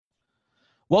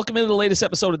Welcome into the latest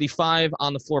episode of the Five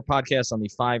on the Floor podcast on the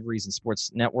Five Reasons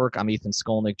Sports Network. I'm Ethan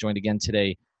Skolnick, joined again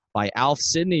today by Alf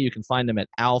Sidney. You can find him at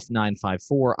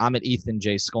Alf954. I'm at Ethan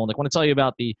J. Skolnick. I want to tell you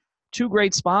about the two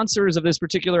great sponsors of this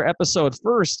particular episode.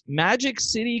 First, Magic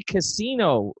City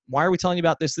Casino. Why are we telling you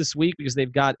about this week? Because they've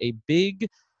got a big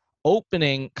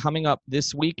opening coming up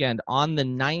this weekend on the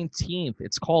 19th.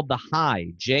 It's called The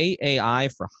High, J-A-I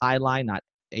for Highline, not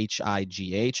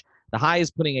H-I-G-H. The High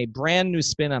is putting a brand new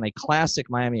spin on a classic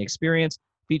Miami experience,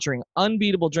 featuring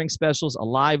unbeatable drink specials, a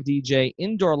live DJ,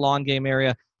 indoor lawn game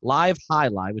area, live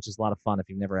highlight, which is a lot of fun if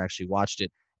you've never actually watched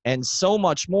it, and so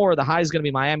much more. The High is going to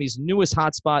be Miami's newest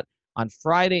hotspot on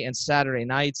Friday and Saturday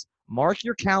nights. Mark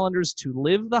your calendars to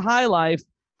live the high life.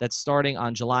 That's starting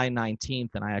on July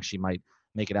 19th, and I actually might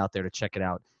make it out there to check it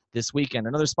out this weekend.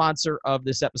 Another sponsor of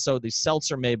this episode, the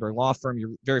Seltzer Mayberg Law Firm.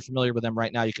 You're very familiar with them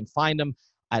right now. You can find them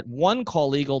at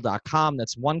onecalllegal.com.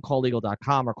 That's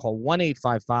onecalllegal.com, or call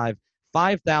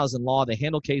 1-855-5000-LAW. They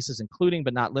handle cases including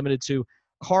but not limited to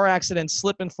car accidents,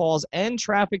 slip and falls, and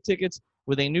traffic tickets,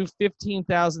 with a new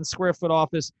 15,000 square foot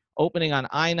office opening on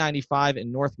I-95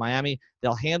 in North Miami.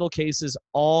 They'll handle cases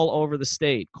all over the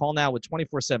state. Call now with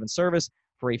 24/7 service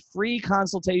for a free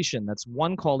consultation. That's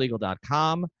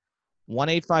onecalllegal.com,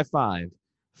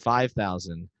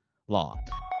 1-855-5000-LAW.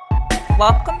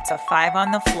 Welcome to Five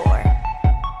on the Floor,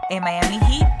 a Miami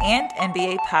Heat and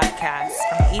NBA podcast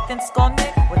from Ethan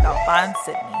Skolnick with Alphonse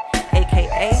Sidney,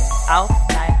 a.k.a.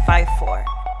 Alf954.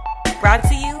 Brought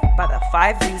to you by the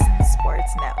Five Reasons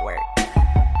Sports Network.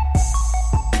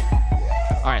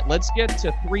 All right, let's get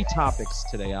to three topics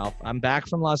today, Alf. I'm back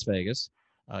from Las Vegas.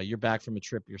 You're back from a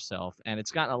trip yourself, and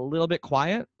it's gotten a little bit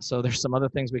quiet, so there's some other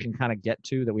things we can kind of get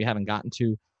to that we haven't gotten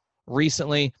to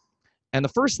recently. And the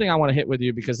first thing I want to hit with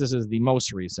you, because this is the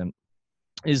most recent,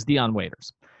 is Dion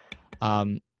Waiters.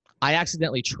 I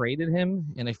accidentally traded him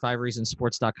in a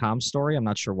FiveReasonsSports.com story. I'm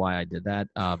not sure why I did that.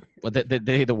 But the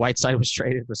day the Whiteside was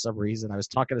traded for some reason, I was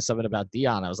talking to someone about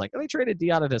Dion. I was like, oh, they traded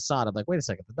Dion and Hassan. I'm like, wait a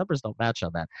second, the numbers don't match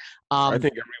on that. I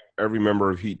think every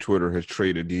member of Heat Twitter has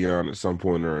traded Dion at some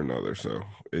point or another. So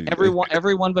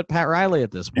everyone but Pat Riley at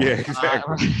this point. Yeah,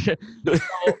 exactly.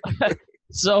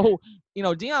 So,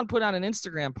 Dion put out an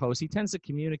Instagram post. He tends to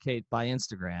communicate by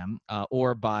Instagram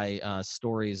or by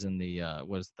stories in the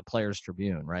Players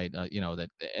Tribune, right? That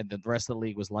and the rest of the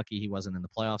league was lucky he wasn't in the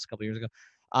playoffs a couple years ago.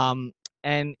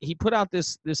 And he put out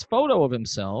this photo of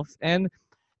himself, and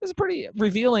it's a pretty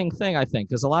revealing thing, I think,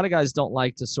 because a lot of guys don't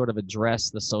like to sort of address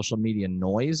the social media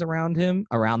noise around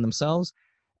themselves.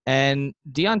 And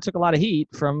Dion took a lot of heat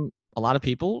from a lot of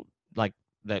people, like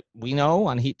that we know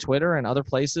on Heat Twitter and other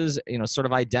places, sort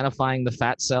of identifying the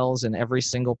fat cells in every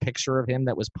single picture of him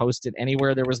that was posted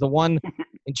anywhere. There was the one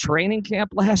in training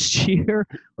camp last year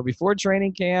or before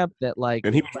training camp that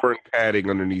and he was wearing padding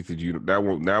underneath his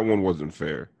uniform. That one wasn't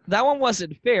fair. That one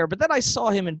wasn't fair. But then I saw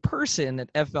him in person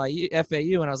at FAU,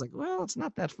 and I was like, well, it's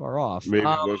not that far off. Maybe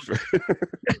it was fair.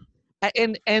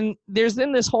 and there's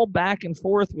been this whole back and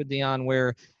forth with Dion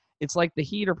where it's like the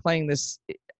Heat are playing this,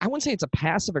 I wouldn't say it's a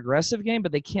passive-aggressive game,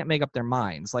 but they can't make up their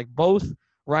minds. Like both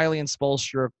Riley and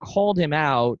Spoelstra called him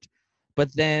out,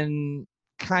 but then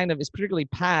kind of, particularly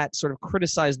Pat, sort of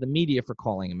criticized the media for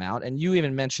calling him out. And you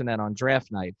even mentioned that on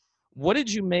draft night. What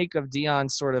did you make of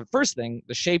Dion's sort of, first thing,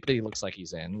 the shape that he looks like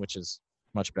he's in, which is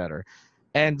much better.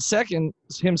 And second,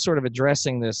 him sort of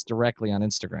addressing this directly on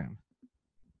Instagram?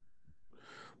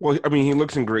 Well, I mean, he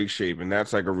looks in great shape, and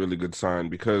that's like a really good sign,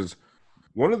 because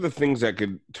one of the things that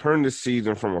could turn this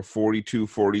season from a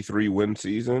 42-43 win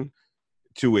season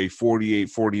to a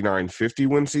 48-49-50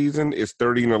 win season is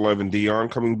 30-11 Dion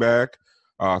coming back,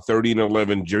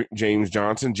 30-11 James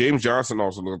Johnson. James Johnson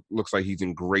also looks like he's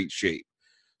in great shape.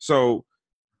 So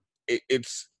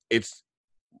it's a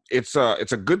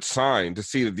good sign to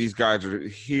see that these guys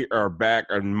are back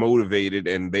and motivated,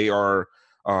 and they are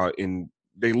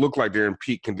they look like they're in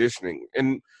peak conditioning.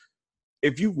 And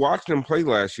if you watched them play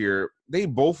last year, they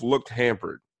both looked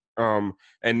hampered. And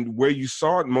where you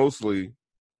saw it mostly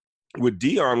with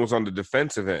Dion was on the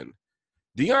defensive end.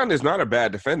 Dion is not a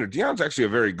bad defender. Dion's actually a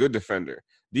very good defender.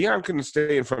 Dion couldn't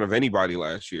stay in front of anybody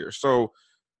last year. So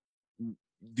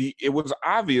it was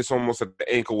obvious almost that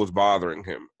the ankle was bothering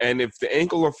him. And if the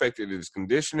ankle affected his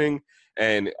conditioning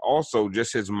and also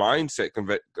just his mindset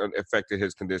affected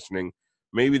his conditioning,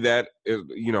 maybe that is,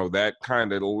 that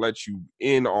kind of lets you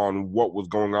in on what was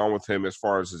going on with him as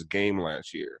far as his game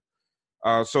last year.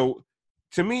 So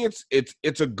to me, it's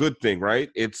a good thing, right?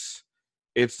 It's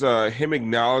him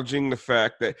acknowledging the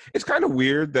fact that it's kind of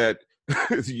weird that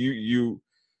you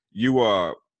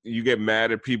get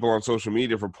mad at people on social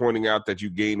media for pointing out that you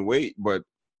gain weight, but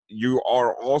you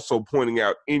are also pointing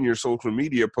out in your social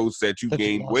media posts that you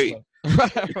gained weight.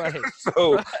 Right.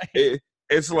 So Right.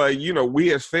 it's like,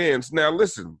 we as fans, now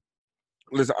listen,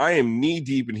 I am knee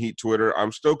deep in Heat Twitter.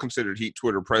 I'm still considered Heat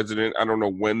Twitter president. I don't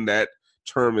know when that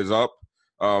term is up.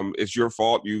 It's your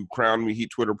fault. You crowned me Heat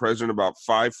Twitter president about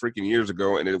 5 freaking years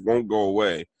ago, and it won't go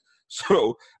away.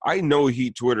 So I know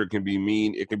Heat Twitter can be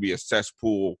mean. It can be a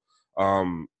cesspool.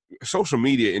 Social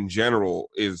media in general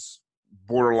is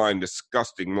borderline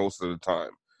disgusting most of the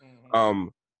time. Mm-hmm.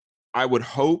 I would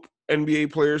hope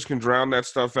NBA players can drown that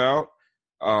stuff out.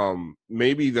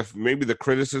 Maybe the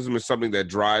criticism is something that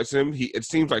drives him. It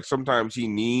seems like sometimes he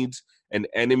needs an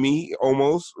enemy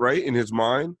almost, right, in his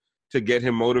mind to get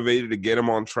him motivated, to get him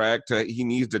on track. He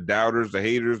needs the doubters, the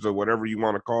haters, or whatever you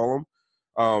want to call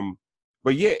them.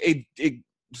 But yeah, it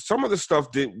some of the stuff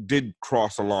did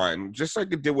cross a line, just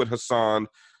like it did with Hassan.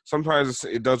 Sometimes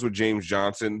it does with James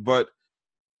Johnson, but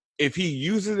if he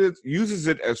uses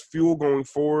it as fuel going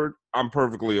forward, I'm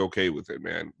perfectly okay with it,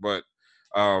 man. But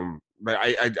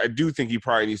I do think he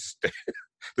probably needs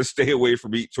to stay away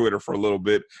from Heat Twitter for a little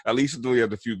bit, at least until he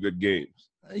has a few good games.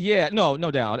 Yeah, no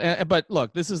doubt. But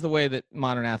look, this is the way that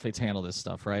modern athletes handle this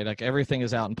stuff, right? Like everything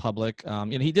is out in public.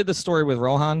 He did the story with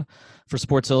Rohan for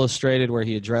Sports Illustrated where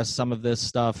he addressed some of this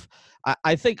stuff.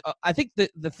 I think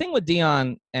the thing with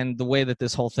Dion and the way that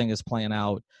this whole thing is playing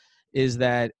out is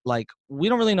that like we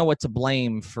don't really know what to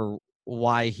blame for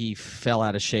why he fell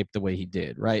out of shape the way he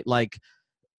did, right? Like,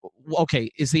 okay,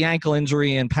 is the ankle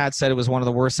injury, and Pat said it was one of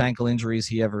the worst ankle injuries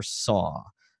he ever saw.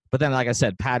 But then, like I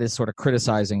said, Pat is sort of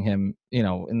criticizing him,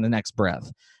 in the next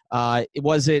breath.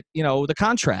 Was it, the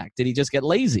contract? Did he just get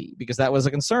lazy? Because that was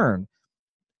a concern.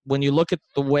 When you look at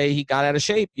the way he got out of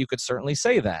shape, you could certainly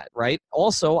say that, right?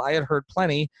 Also, I had heard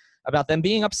plenty about them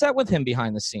being upset with him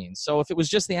behind the scenes. So if it was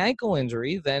just the ankle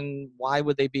injury, then why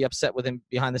would they be upset with him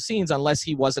behind the scenes unless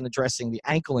he wasn't addressing the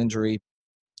ankle injury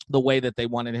the way that they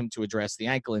wanted him to address the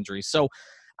ankle injury? So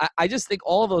I just think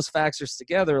all of those factors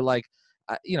together, like,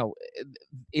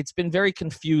 it's been very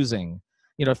confusing,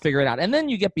 to figure it out. And then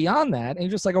you get beyond that and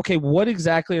you're just like, okay, what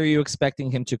exactly are you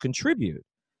expecting him to contribute?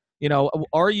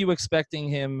 Are you expecting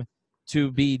him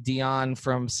to be Dion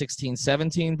from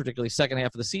 16-17, particularly second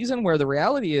half of the season, where the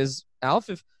reality is, Alf,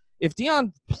 if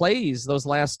Dion plays those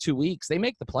last 2 weeks, they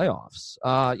make the playoffs.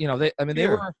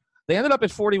 They ended up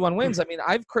at 41 wins. I mean,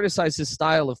 I've criticized his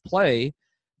style of play,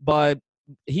 but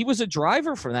he was a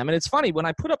driver for them. And it's funny, when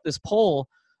I put up this poll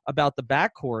about the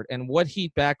backcourt and what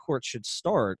Heat backcourt should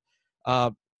start,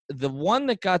 the one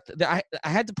that got I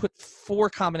had to put 4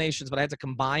 combinations, but I had to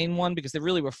combine one because there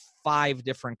really were 5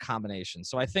 different combinations.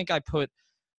 So I think I put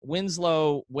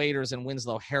Winslow Waiters and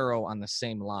Winslow Harrow on the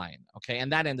same line. Okay,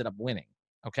 and that ended up winning.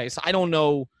 Okay, so I don't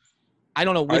know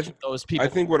which of those people. I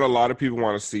think what a lot of people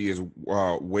want to see is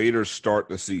Waiters start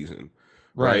the season,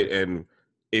 right? And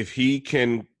if he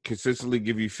can consistently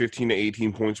give you 15 to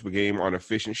 18 points per game on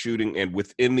efficient shooting and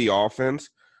within the offense,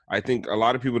 I think a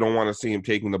lot of people don't want to see him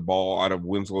taking the ball out of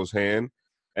Winslow's hand.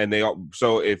 And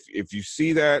so if you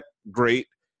see that, great.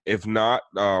 If not,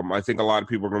 I think a lot of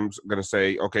people are going to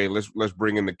say, okay, let's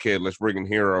bring in the kid, let's bring in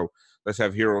Hero, let's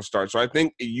have Hero start. So I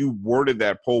think you worded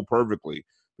that poll perfectly,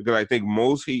 because I think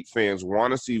most Heat fans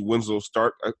want to see Winslow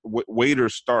start,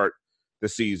 Waiters start the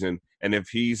season, and if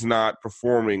he's not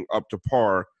performing up to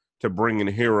par, to bring in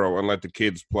Hero and let the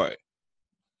kids play.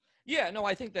 Yeah, no,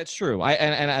 I think that's true.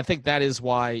 I think that is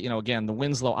why, again, the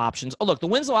Winslow options. Oh, look, the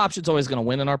Winslow option's always going to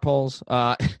win in our polls.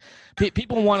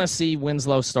 People want to see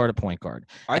Winslow start a point guard.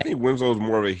 I think Winslow is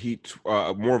more of a Heat,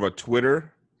 more of a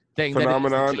Twitter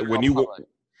phenomenon.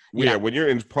 When you're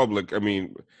in public, I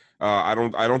mean, I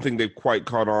don't think they've quite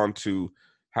caught on to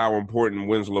how important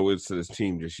Winslow is to this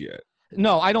team just yet.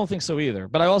 No, I don't think so either.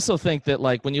 But I also think that,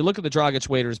 like, when you look at the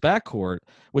Dragic-Waiters backcourt,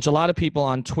 which a lot of people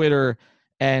on Twitter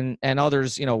and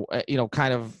others,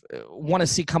 kind of want to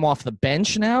see come off the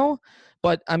bench now.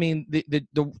 But I mean, the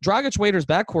Dragic-Waiters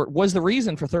backcourt was the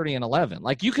reason for 30 and 11.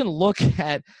 Like, you can look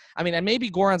at, and maybe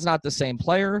Goran's not the same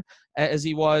player as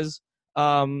he was.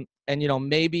 And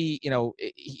maybe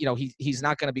he's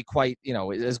not going to be quite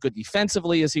as good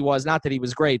defensively as he was. Not that he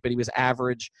was great, but he was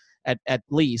average at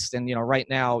least. And right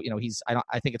now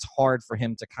I think it's hard for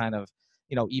him to kind of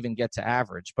even get to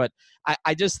average. But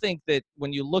I just think that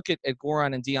when you look at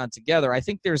Goran and Dion together, I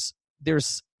think there's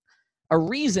a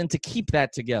reason to keep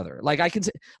that together. Like I can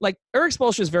say, like Eric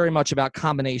Spoelstra is very much about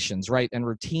combinations, right, and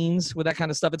routines with that kind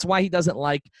of stuff. It's why he doesn't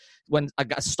like when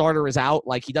a starter is out,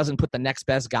 like he doesn't put the next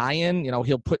best guy in.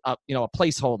 He'll put up, a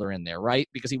placeholder in there, right,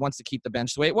 because he wants to keep the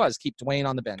bench the way it was, keep Dwayne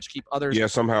on the bench, keep others. Yeah,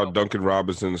 somehow Duncan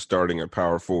Robinson is starting at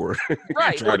power forward.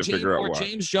 Right, figure out or why.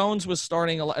 James Jones was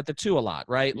starting at the 2 a lot,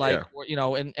 right? Like,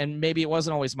 yeah. and maybe it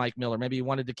wasn't always Mike Miller. Maybe he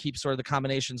wanted to keep sort of the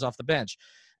combinations off the bench,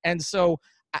 and so.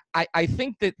 I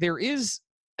think that there is,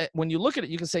 when you look at it,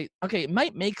 you can say, okay, it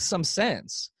might make some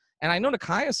sense. And I know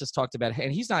Nekias has talked about,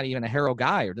 and he's not even a Harrow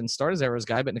guy or didn't start as Harrow's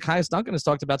guy, but Nekias Duncan has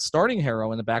talked about starting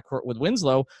Harrow in the backcourt with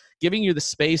Winslow, giving you the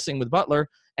spacing with Butler,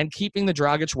 and keeping the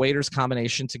Dragic-Waiters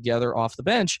combination together off the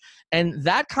bench. And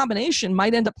that combination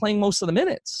might end up playing most of the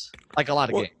minutes, like a lot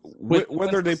of games.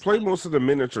 Whether they play most of the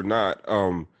minutes or not,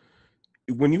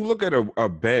 when you look at a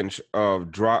bench of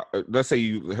let's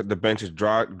say the bench is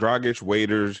Dragic,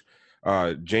 Waiters,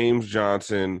 James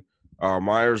Johnson,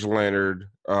 Myers Leonard,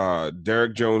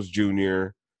 Derek Jones Jr.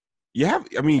 You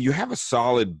have a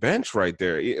solid bench right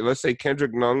there. Let's say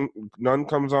Kendrick Nunn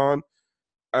comes on.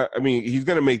 He's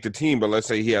going to make the team, but let's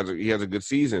say he has a good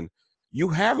season. You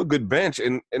have a good bench,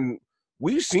 and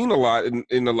we've seen a lot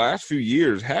in the last few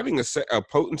years having a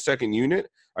potent second unit.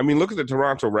 Look at the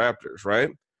Toronto Raptors, right?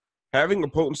 Having a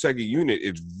potent second unit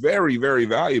is very, very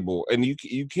valuable, and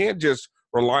you can't just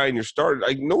rely on your starters.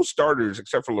 Like no starters,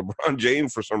 except for LeBron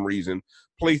James, for some reason,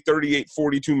 play 38,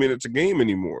 42 minutes a game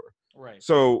anymore. Right.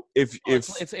 So it's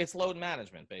load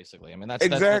management, basically. That's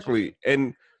exactly.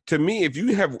 And to me, if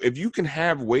you can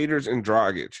have Waiters and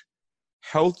Dragic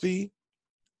healthy,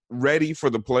 ready for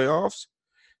the playoffs,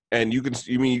 and you can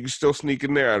still sneak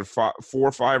in there at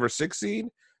 4, 5, or 6 seed,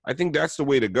 I think that's the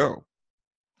way to go.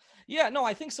 Yeah, no,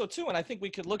 I think so too. And I think we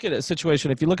could look at a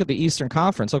situation. If you look at the Eastern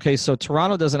Conference, okay, so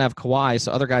Toronto doesn't have Kawhi,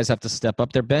 so other guys have to step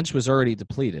up. Their bench was already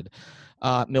depleted.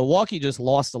 Milwaukee just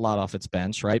lost a lot off its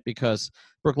bench, right? Because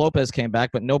Brook Lopez came back,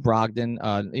 but no Brogdon.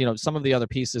 Some of the other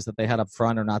pieces that they had up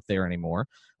front are not there anymore.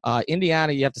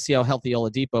 Indiana, you have to see how healthy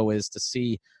Oladipo is to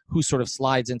see who sort of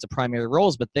slides into primary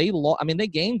roles. But they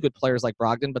gained good players like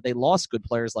Brogdon, but they lost good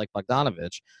players like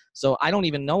Bogdanovich. So I don't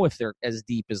even know if they're as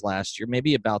deep as last year,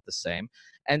 maybe about the same.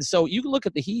 And so you can look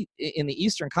at the Heat in the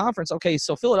Eastern Conference. Okay,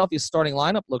 so Philadelphia's starting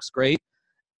lineup looks great.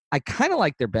 I kind of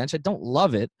like their bench. I don't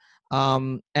love it.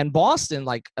 And Boston,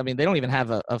 they don't even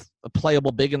have a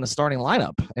playable big in the starting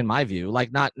lineup, in my view.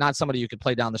 Like not somebody you could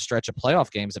play down the stretch of playoff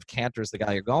games if Cantor's the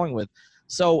guy you're going with.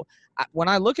 So when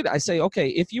I look at it, I say, okay,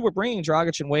 if you were bringing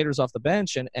Dragic and Waiters off the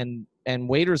bench and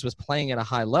Waiters was playing at a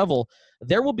high level,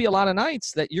 there will be a lot of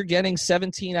nights that you're getting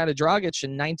 17 out of Dragic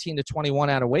and 19 to 21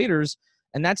 out of Waiters.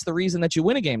 And that's the reason that you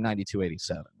win a game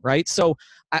 92-87, right? So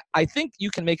I think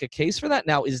you can make a case for that.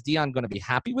 Now, is Dion going to be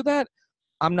happy with that?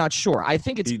 I'm not sure. I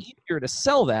think it's easier to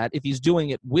sell that if he's doing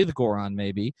it with Goran,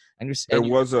 maybe. There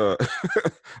was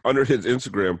under his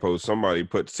Instagram post, somebody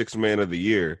put 6th man of the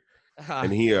year,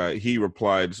 and he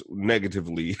replied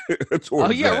negatively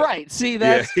towards that. Right. See,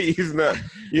 that's he's not,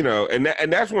 and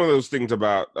that's one of those things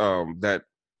about that.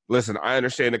 Listen, I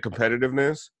understand the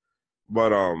competitiveness,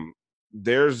 but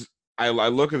I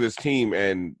look at this team,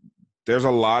 and there's a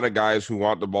lot of guys who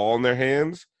want the ball in their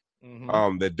hands.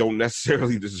 Mm-hmm. That don't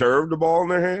necessarily deserve the ball in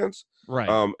their hands,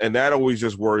 right? And that always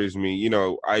just worries me.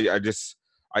 I just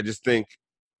think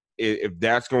if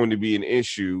that's going to be an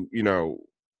issue,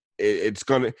 it's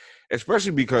gonna, especially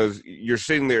because you're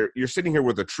sitting here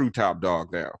with a true top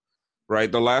dog now,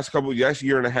 right? The last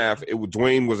year and a half,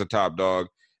 Dwayne was a top dog,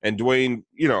 and Dwayne,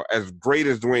 as great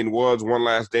as Dwayne was, One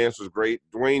Last Dance was great.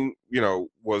 Dwayne,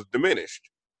 was diminished.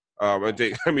 I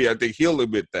think he'll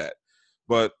admit that.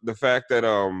 But the fact that,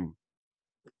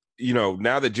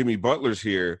 now that Jimmy Butler's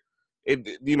here,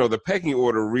 the pecking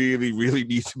order really, really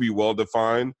needs to be well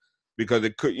defined, because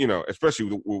it could, especially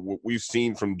with what we've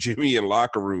seen from Jimmy in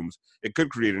locker rooms, it could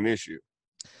create an issue.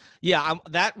 Yeah,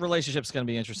 that relationship's going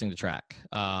to be interesting to track.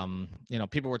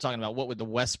 People were talking about what would the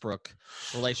Westbrook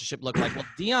relationship look like. Well,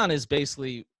 Dion is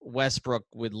basically Westbrook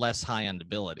with less high-end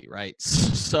ability, right?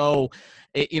 So,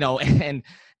 and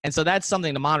so that's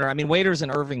something to monitor. Waiters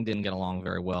and Irving didn't get along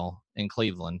very well in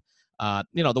Cleveland. The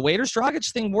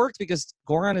Waiters-Dragic thing worked because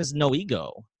Goran has no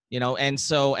ego, and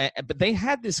so but they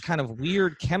had this kind of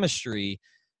weird chemistry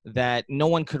that no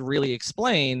one could really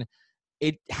explain.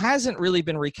 It hasn't really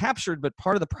been recaptured, but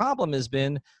part of the problem has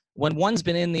been when one's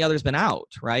been in, the other's been out,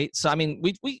 right? So,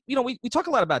 we talk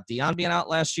a lot about Dion being out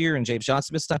last year and James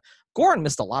Johnson missed time. Goran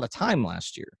missed a lot of time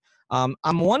last year.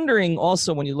 I'm wondering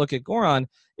also, when you look at Goran,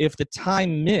 if the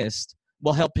time missed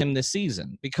will help him this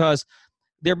season, because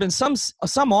there have been some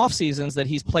off seasons that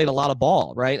he's played a lot of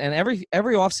ball, right? And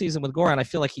every off season with Goran, I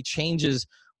feel like he changes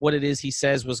what it is he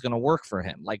says was going to work for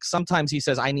him. Like sometimes he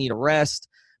says, I need a rest,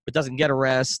 but doesn't get a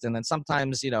rest. And then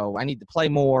sometimes, I need to play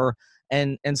more.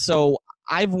 And so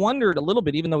I've wondered a little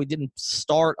bit, even though he didn't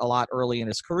start a lot early in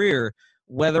his career,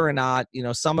 whether or not,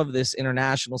 some of this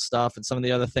international stuff and some of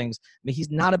the other things, I mean,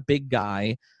 he's not a big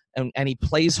guy and he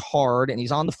plays hard and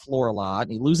he's on the floor a lot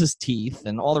and he loses teeth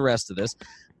and all the rest of this.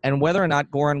 And whether or not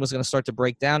Goran was going to start to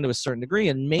break down to a certain degree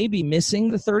and maybe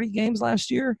missing the 30 games last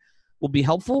year will be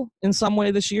helpful in some way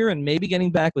this year, and maybe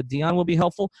getting back with Dion will be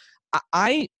helpful.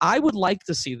 I would like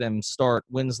to see them start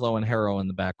Winslow and Harrow in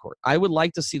the backcourt. I would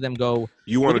like to see them go.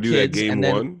 You want to do that game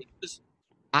one?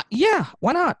 Yeah,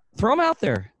 why not? Throw them out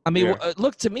there. I mean,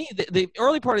 look, to me, the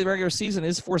early part of the regular season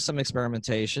is for some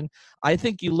experimentation. I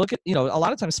think you look at, a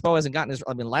lot of times Spo hasn't gotten his,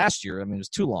 last year, it was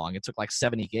too long. It took like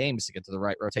 70 games to get to the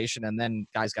right rotation, and then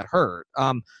guys got hurt.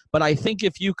 But I think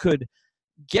if you could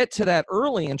get to that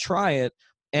early and try it,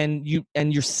 and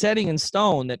you're setting in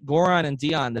stone that Goran and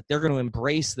Dion, that they're going to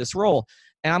embrace this role.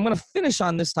 And I'm going to finish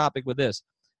on this topic with this.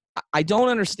 I don't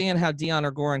understand how Dion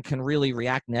or Goran can really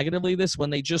react negatively to this when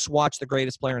they just watch the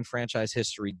greatest player in franchise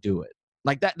history do it.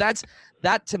 Like that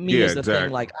to me is the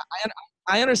thing. Like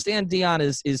I understand Dion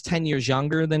is 10 years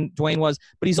younger than Dwayne was,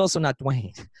 but he's also not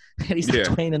Dwayne. And he's not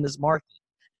Dwayne in this market.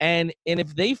 And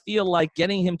if they feel like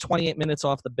getting him 28 minutes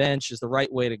off the bench is the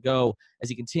right way to go as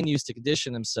he continues to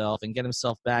condition himself and get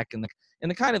himself back in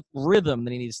the kind of rhythm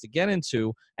that he needs to get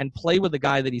into and play with the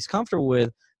guy that he's comfortable with,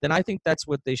 then I think that's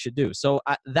what they should do. So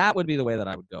that would be the way that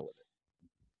I would go with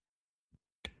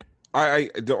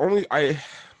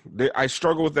it. I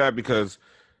struggle with that because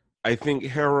I think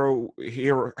Harrow,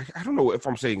 I don't know if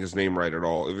I'm saying his name right at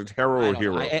all. If it's Harrow or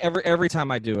Hero. Every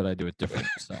time I do it different.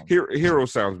 So. Hero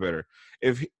sounds better.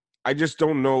 I just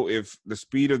don't know if the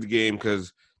speed of the game,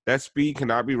 because that speed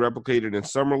cannot be replicated in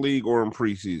summer league or in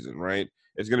preseason, right?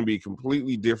 It's going to be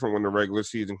completely different when the regular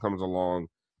season comes along.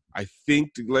 I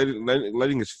think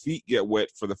letting his feet get wet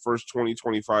for the first 20,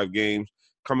 25 games,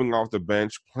 coming off the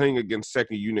bench, playing against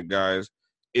second unit guys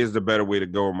is the better way to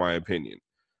go, in my opinion.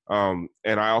 And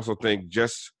I also think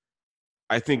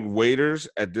I think Waiters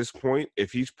at this point,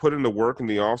 if he's put in the work in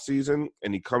the offseason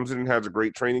and he comes in and has a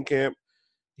great training camp,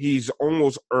 he's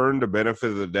almost earned the benefit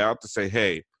of the doubt to say,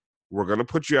 hey, we're going to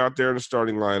put you out there in the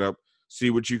starting lineup, see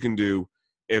what you can do.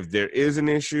 If there is an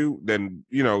issue, then,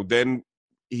 then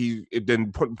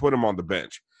put him on the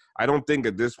bench. I don't think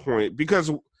at this point, because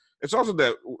it's also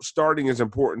that starting is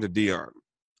important to Dion.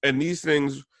 And these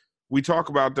things, we talk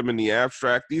about them in the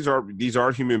abstract. These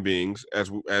are human beings, as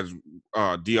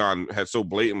Dion has so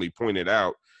blatantly pointed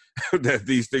out, that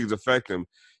these things affect him.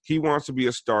 He wants to be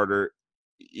a starter.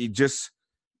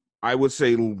 I would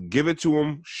say, give it to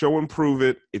him, show him, prove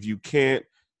it. If you can't,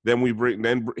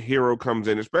 then Hero comes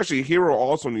in. Especially Hero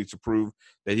also needs to prove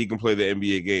that he can play the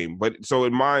NBA game. But so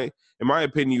in my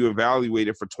opinion, you evaluate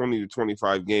it for 20 to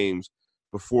 25 games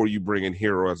before you bring in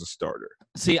Hero as a starter.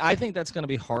 See, I think that's going to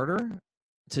be harder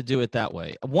to do it that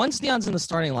way. Once Dion's in the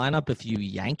starting lineup, if you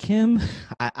yank him,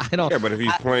 I don't. Yeah, but if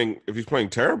he's playing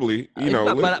terribly,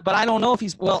 But I don't know if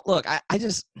he's. Well, look, I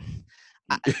just.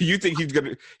 You think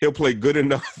he'll play good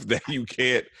enough that you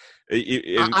can't, to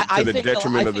the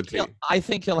detriment of the team? I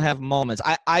think he'll have moments.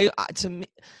 To me,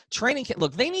 training camp.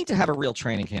 Look, they need to have a real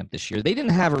training camp this year. They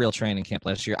didn't have a real training camp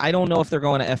last year. I don't know if they're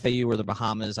going to FAU or the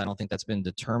Bahamas. I don't think that's been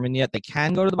determined yet. They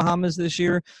can go to the Bahamas this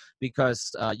year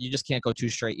because you just can't go 2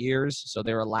 straight years. So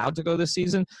they're allowed to go this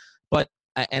season,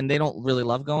 and they don't really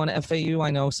love going to FAU.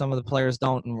 I know some of the players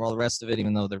don't, and all the rest of it,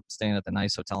 even though they're staying at the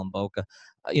nice hotel in Boca,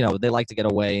 they like to get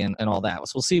away and all that.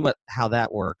 So we'll see how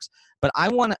that works. But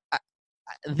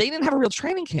they didn't have a real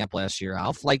training camp last year,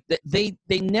 Alf. Like they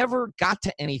never got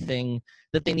to anything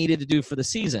that they needed to do for the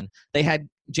season. They had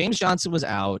James Johnson was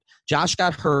out. Josh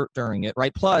got hurt during it,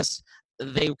 right? Plus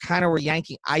they kind of were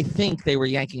I think they were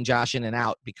yanking Josh in and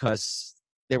out because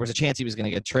there was a chance he was going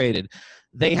to get traded.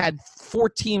 They had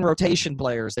 14 rotation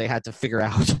players they had to figure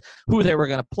out who they were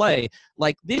going to play.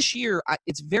 Like this year,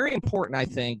 it's very important, I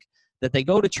think, that they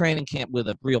go to training camp with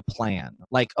a real plan.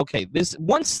 Like, okay,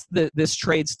 once this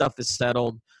trade stuff is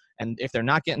settled, and if they're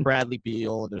not getting Bradley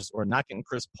Beal or not getting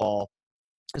Chris Paul,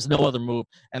 there's no other move,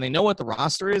 and they know what the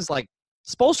roster is. Like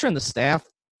Spoelstra and the staff,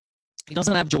 he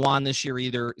doesn't have Juwan this year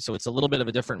either, so it's a little bit of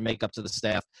a different makeup to the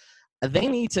staff. They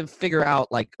need to figure out,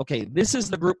 like, okay, this is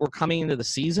the group we're coming into the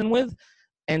season with.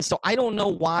 And so I don't know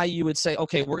why you would say,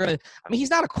 okay, he's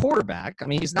not a quarterback. I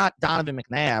mean, he's not Donovan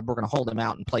McNabb. We're going to hold him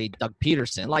out and play Doug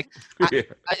Peterson. Like,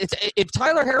 if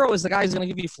Tyler Harrow is the guy who's going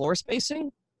to give you floor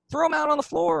spacing, throw him out on the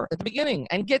floor at the beginning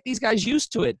and get these guys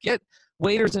used to it. Get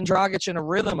Waiters and Dragic in a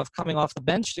rhythm of coming off the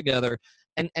bench together.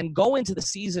 and go into the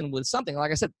season with something.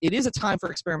 Like I said, it is a time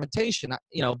for experimentation,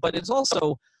 but it's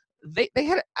also they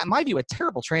had, in my view, a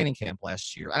terrible training camp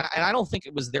last year. And I don't think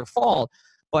it was their fault,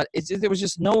 but there was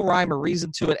just no rhyme or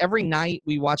reason to it. Every night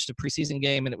we watched a preseason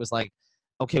game, and it was like,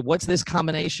 okay, what's this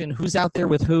combination? Who's out there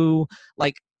with who?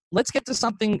 Like, let's get to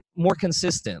something more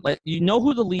consistent. You know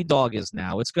who the lead dog is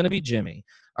now. It's going to be Jimmy.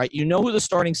 All right, you know who the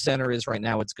starting center is right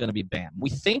now. It's going to be Bam. We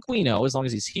think we know, as long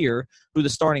as he's here, who the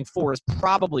starting four is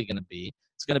probably going to be.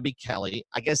 It's going to be Kelly.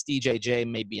 I guess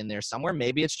DJJ may be in there somewhere.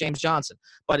 Maybe it's James Johnson.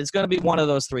 But it's going to be one of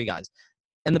those three guys.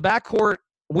 In the backcourt,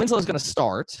 Winslow's going to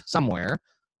start somewhere.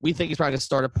 We think he's probably going to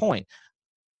start at point.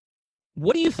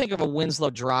 What do you think of a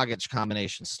Winslow-Dragic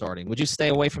combination starting? Would you stay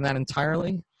away from that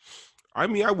entirely? I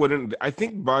mean, I wouldn't. I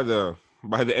think by the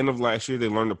end of last year, they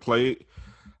learned to play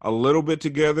a little bit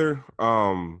together.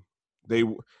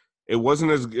 It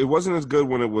wasn't as good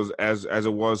when it was as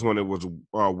it was when it was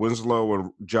Winslow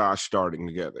and Josh starting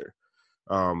together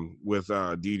with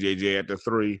DJJ at the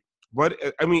three. But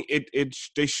I mean,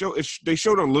 they showed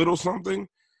a little something,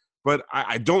 but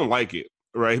I don't like it,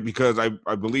 right? Because I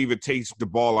believe it takes the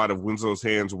ball out of Winslow's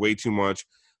hands way too much.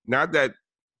 Not that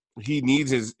he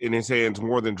needs in his hands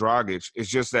more than Dragic. It's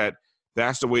just that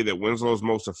that's the way that Winslow's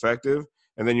most effective.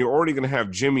 And then you're already going to have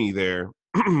Jimmy there,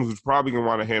 who's probably going to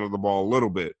want to handle the ball a little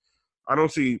bit. I don't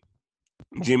see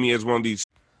Jimmy as one of these.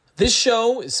 This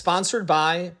show is sponsored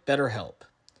by BetterHelp.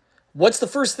 What's the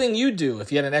first thing you'd do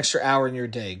if you had an extra hour in your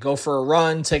day? Go for a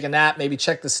run, take a nap, maybe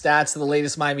check the stats of the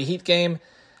latest Miami Heat game?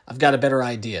 I've got a better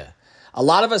idea. A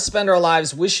lot of us spend our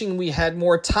lives wishing we had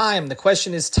more time. The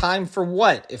question is, time for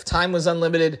what? If time was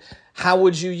unlimited, how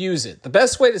would you use it? The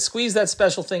best way to squeeze that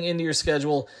special thing into your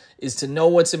schedule is to know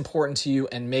what's important to you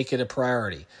and make it a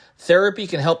priority. Therapy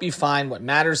can help you find what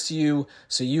matters to you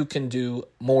so you can do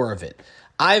more of it.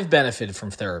 I've benefited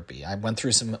from therapy. I went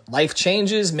through some life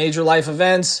changes, major life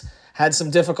events, had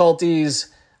some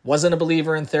difficulties, wasn't a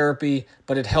believer in therapy,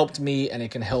 but it helped me and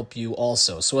it can help you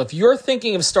also. So if you're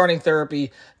thinking of starting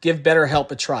therapy, give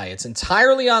BetterHelp a try. It's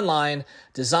entirely online,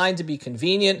 designed to be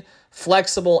convenient,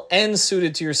 flexible, and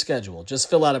suited to your schedule. Just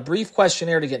fill out a brief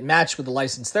questionnaire to get matched with a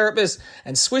licensed therapist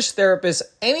and switch therapists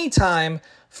anytime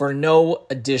for no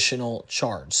additional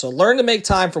charge. So learn to make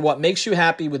time for what makes you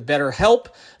happy with BetterHelp.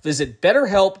 Visit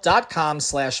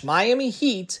BetterHelp.com/Miami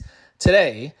Heat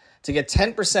today to get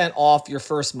 10% off your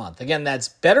first month. Again, that's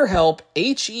BetterHelp,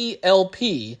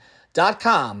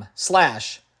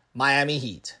 HELP.com/Miami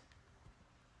Heat.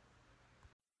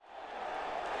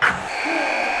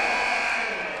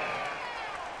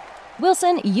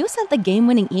 Wilson, you sent the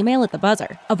game-winning email at the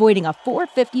buzzer, avoiding a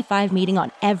 4:55 meeting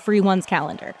on everyone's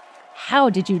calendar. How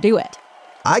did you do it?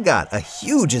 I got a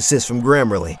huge assist from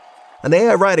Grammarly, an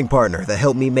AI writing partner that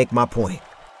helped me make my point.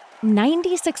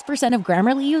 96% of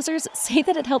Grammarly users say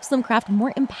that it helps them craft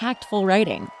more impactful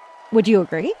writing. Would you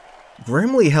agree?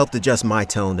 Grammarly helped adjust my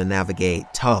tone to navigate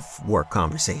tough work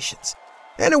conversations.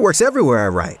 And it works everywhere I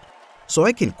write, so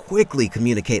I can quickly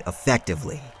communicate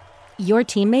effectively. Your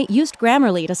teammate used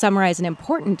Grammarly to summarize an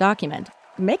important document,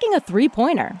 making a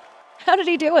 3-pointer. How did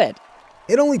he do it?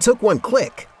 It only took one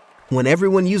click. When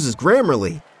everyone uses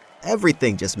Grammarly,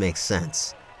 everything just makes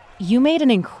sense. You made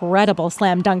an incredible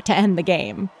slam dunk to end the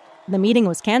game. The meeting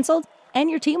was canceled, and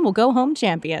your team will go home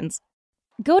champions.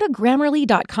 Go to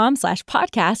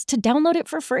Grammarly.com/podcast to download it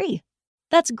for free.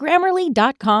 That's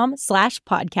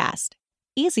Grammarly.com/podcast.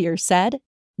 Easier said,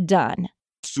 done.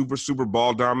 Super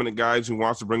ball dominant guys who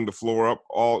wants to bring the floor up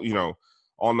all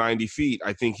 90 feet.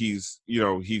 I think he's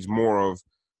more of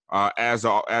as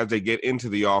they get into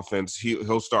the offense,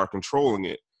 he'll start controlling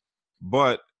it.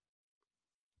 But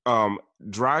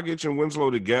Dragic and Winslow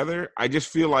together, I just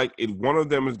feel like one of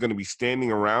them is going to be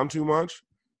standing around too much,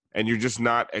 and you're just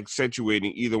not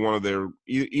accentuating either one of their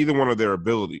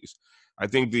abilities. I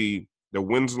think the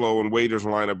Winslow and Waiters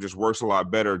lineup just works a lot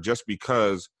better just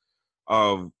because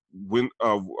of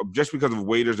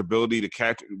Waiters' ability to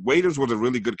catch. Waiters was a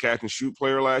really good catch and shoot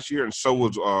player last year, and so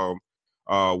was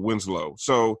Winslow.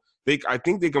 So I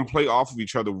think they can play off of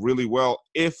each other really well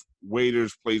if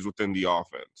Waiters plays within the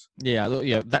offense.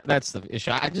 Yeah, that's the issue.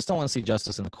 I just don't want to see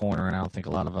Justice in the corner, and I don't think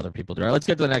a lot of other people do. All right, let's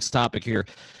get to the next topic here.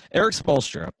 Eric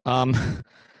Spoelstra. I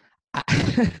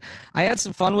had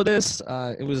some fun with this.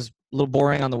 It was a little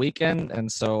boring on the weekend,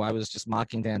 and so I was just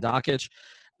mocking Dan Dokic.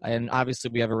 And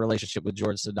obviously we have a relationship with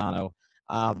George Sedano.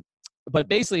 But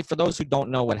basically, for those who don't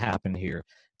know what happened here,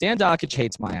 Dan Dokic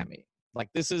hates Miami. Like,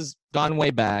 this has gone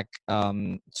way back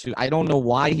I don't know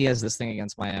why he has this thing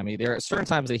against Miami. There are certain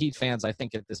times that Heat fans, I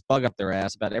think, get this bug up their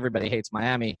ass about everybody hates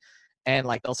Miami. And,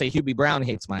 like, they'll say Hubie Brown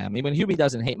hates Miami. When Hubie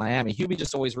doesn't hate Miami, Hubie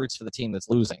just always roots for the team that's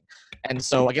losing. And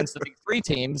so against the big three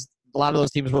teams, a lot of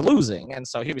those teams were losing. And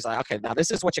so he was like, okay, now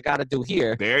this is what you got to do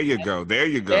here. There you go. There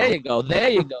you go.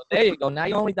 Now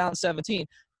you're only down 17.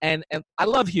 And I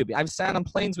love Hubie. I've sat on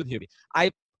planes with Hubie.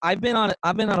 I've been on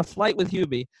a flight with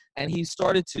Hubie, and he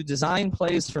started to design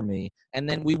plays for me. And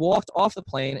then we walked off the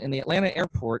plane in the Atlanta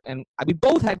airport, and we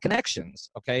both had connections,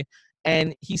 okay?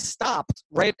 And he stopped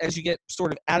right as you get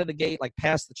sort of out of the gate, like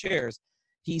past the chairs.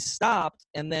 He stopped,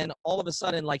 and then all of a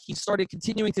sudden, like, he started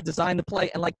continuing to design the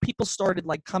play, and like people started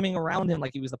like coming around him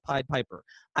like he was the Pied Piper.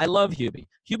 I love Hubie.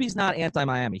 Hubie's not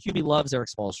anti-Miami. Hubie loves Eric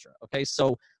Spoelstra. Okay,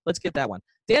 so let's get that one.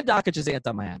 Dan Dockich is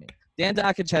anti-Miami. Dan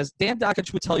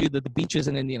Dockich would tell you that the beaches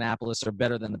in Indianapolis are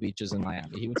better than the beaches in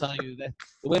Miami. He would tell you that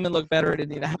the women look better in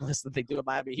Indianapolis than they do in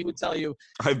Miami. He would tell you.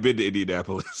 I've been to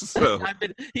Indianapolis. So.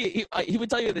 He would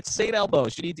tell you that St.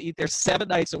 Elmo's, you need to eat there 7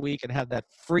 nights a week and have that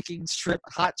freaking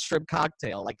hot shrimp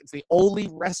cocktail. Like, it's the only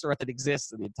restaurant that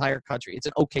exists in the entire country. It's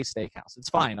an okay steakhouse. It's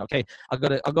fine. Okay, I'll go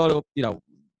to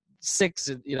 6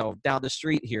 down the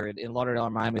street here in Lauderdale or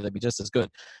Miami. That'd be just as good.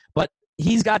 But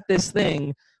he's got this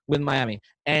thing with Miami.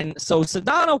 And so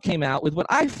Sedano came out with what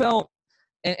I felt,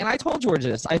 and I told George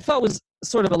this, I felt was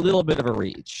sort of a little bit of a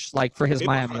reach, like for his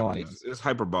Miami audience. It's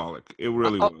hyperbolic. It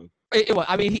really was. It was.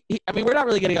 I mean, we're not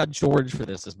really getting on George for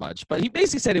this as much, but he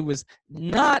basically said it was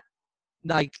not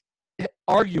like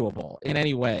arguable in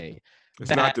any way.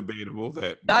 It's not debatable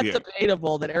that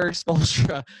Eric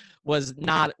Spoelstra was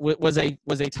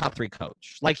a top 3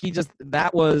 coach. Like,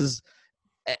 that was,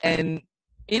 and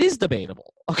it is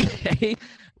debatable. Okay,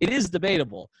 it is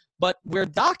debatable. But where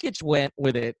Dockich went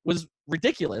with it was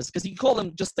ridiculous because he called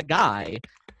him just a guy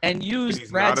and used.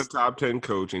 He's not a top 10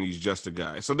 coach, and he's just a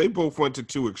guy. So they both went to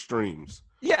 2 extremes.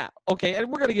 Yeah, okay,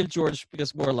 and we're gonna give George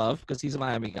more love because he's a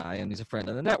Miami guy and he's a friend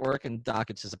of the network, and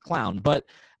Dockich is a clown. But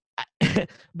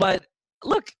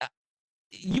look,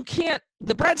 you can't.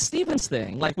 The Brad Stevens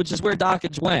thing, like, which is where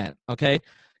Dockich went. Okay.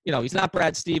 He's not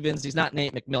Brad Stevens. He's not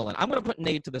Nate McMillan. I'm going to put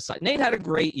Nate to the side. Nate had a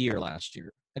great year last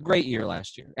year, and a great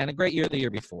year the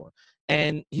year before.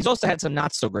 And he's also had some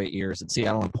not so great years in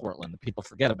Seattle and Portland that people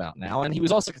forget about now. And he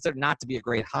was also considered not to be a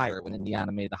great hire when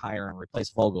Indiana made the hire and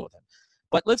replaced Vogel with him.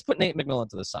 But let's put Nate McMillan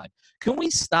to the side. Can we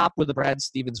stop with the Brad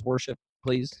Stevens worship,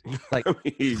 please? Like,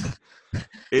 it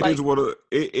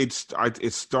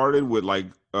started with like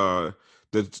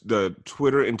the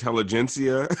Twitter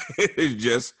intelligentsia is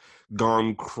just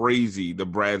gone crazy. The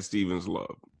Brad Stevens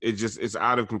love. It's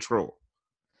out of control.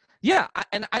 Yeah,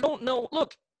 and I don't know.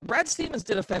 Look, Brad Stevens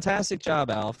did a fantastic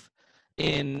job, Alf,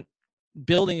 in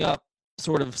building up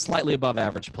sort of slightly above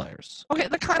average players. Okay,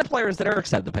 the kind of players that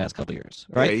Eric's had the past couple years,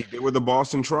 right? Yeah, they were the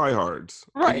Boston tryhards.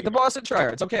 Right, the Boston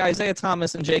tryhards. Okay, Isaiah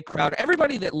Thomas and Jake Crowder.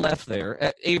 Everybody that left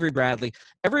there, Avery Bradley,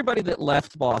 everybody that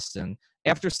left Boston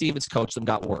after Stevens coached them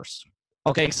got worse.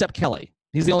 Okay, except Kelly.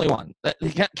 He's the only one.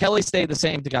 Kelly stayed the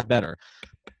same, got better.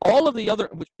 All of the other,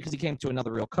 because he came to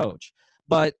another real coach,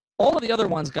 but all of the other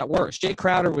ones got worse. Jay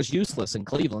Crowder was useless in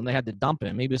Cleveland. They had to dump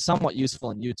him. He was somewhat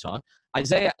useful in Utah.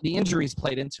 Isaiah, the injuries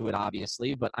played into it,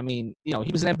 obviously, but I mean, he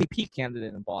was an MVP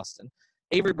candidate in Boston.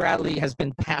 Avery Bradley has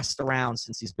been passed around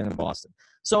since he's been in Boston.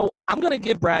 So I'm going to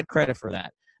give Brad credit for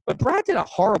that. But Brad did a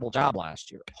horrible job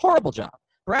last year. Horrible job.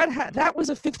 That was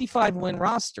a 55-win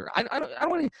roster. I don't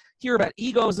want to hear about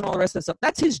egos and all the rest of that stuff.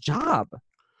 That's his job,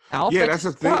 Alf. Yeah, that's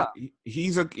the thing.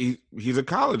 He's a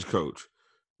college coach.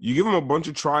 You give him a bunch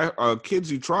of kids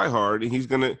who try hard, and he's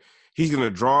gonna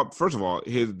draw up. First of all,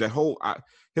 his whole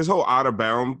out of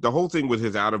bounds, the whole thing with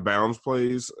his out of bounds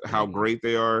plays, how great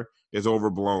they are, is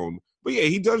overblown. But yeah,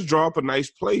 he does draw up a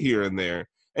nice play here and there,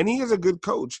 and he is a good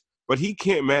coach. But he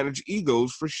can't manage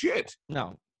egos for shit.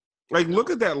 No. Like, look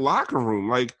at that locker room.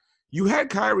 Like, you had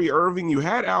Kyrie Irving, you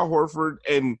had Al Horford,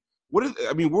 and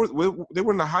they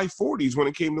were in the high 40s when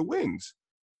it came to wins.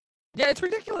 Yeah, it's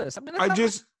ridiculous. Look at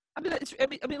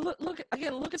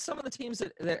some of the teams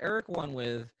that Eric won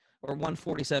with or won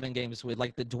 47 games with,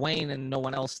 like the Dwayne and no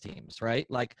one else teams, right?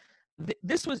 Like,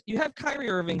 you have Kyrie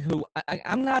Irving, who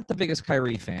I'm not the biggest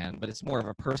Kyrie fan, but it's more of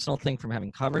a personal thing from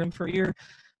having covered him for a year.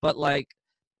 But, like,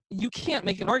 you can't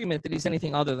make an argument that he's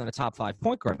anything other than a top 5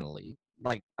 point guard in the league.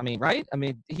 Like, I mean, right? I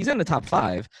mean, he's in the top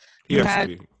 5. You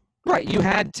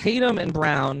had Tatum and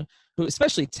Brown, who,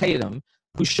 especially Tatum,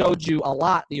 who showed you a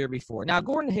lot the year before. Now,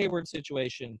 Gordon Hayward's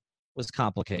situation was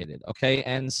complicated, okay?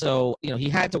 And so, he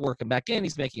had to work him back in.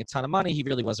 He's making a ton of money. He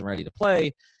really wasn't ready to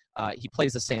play. He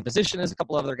plays the same position as a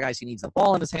couple of other guys. He needs the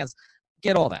ball in his hands.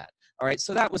 Get all that. All right,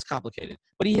 so that was complicated.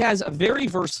 But he has a very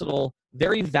versatile,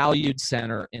 very valued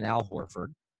center in Al Horford.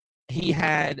 He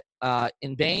had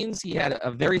in Baines, he had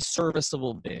a very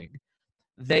serviceable big.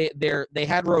 They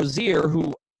had Rozier,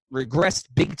 who regressed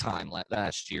big time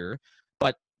last year,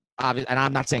 but and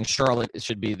I'm not saying Charlotte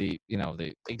should be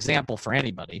the example for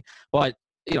anybody, but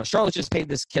Charlotte just paid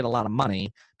this kid a lot of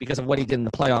money because of what he did in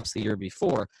the playoffs the year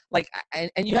before. Like,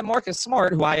 and you have Marcus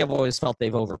Smart, who I have always felt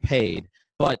they've overpaid,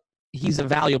 but he's a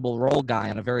valuable role guy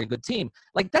on a very good team.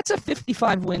 Like, that's a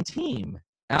 55-win team,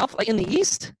 Alf, like in the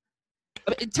East.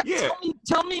 I mean,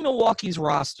 tell me Milwaukee's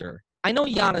roster. I know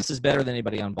Giannis is better than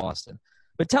anybody on Boston,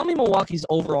 but tell me Milwaukee's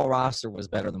overall roster was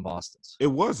better than Boston's. It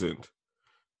wasn't.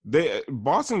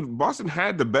 Boston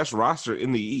had the best roster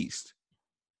in the East,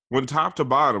 when top to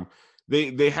bottom.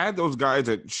 They had those guys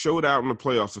that showed out in the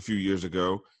playoffs a few years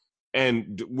ago,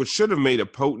 and which should have made a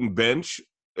potent bench.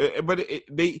 But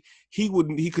he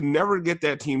could never get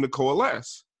that team to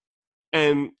coalesce.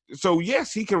 And so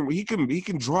yes, he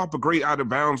can draw up a great out of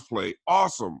bounds play,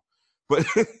 awesome. But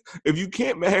if you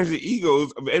can't manage the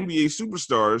egos of NBA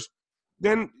superstars,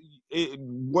 then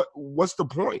what's the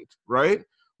point, right?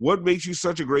 What makes you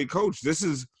such a great coach? This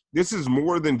is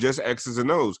more than just X's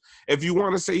and O's. If you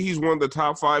want to say he's one of the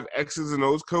top 5 X's and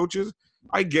O's coaches,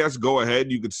 I guess go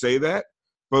ahead, you could say that.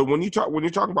 But when you're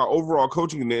talking about overall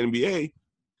coaching in the NBA,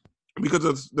 because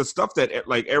of the stuff that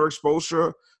like Eric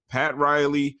Spoelstra, Pat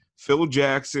Riley, Phil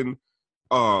Jackson,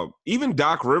 even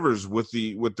Doc Rivers with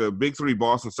the big 3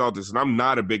 Boston Celtics, and I'm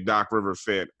not a big Doc Rivers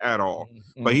fan at all,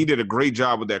 but he did a great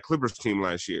job with that Clippers team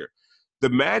last year. The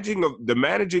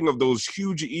managing of those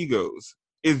huge egos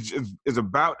is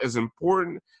about as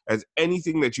important as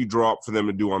anything that you draw up for them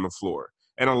to do on the floor.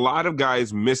 And a lot of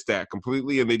guys miss that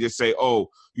completely, and they just say, "Oh,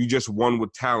 you just won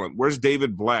with talent." Where's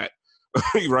David Blatt,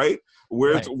 right?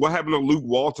 What happened to Luke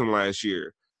Walton last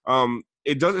year?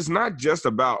 It's not just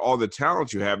about all the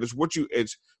talent you have.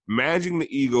 It's managing the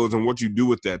egos and what you do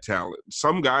with that talent.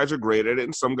 Some guys are great at it,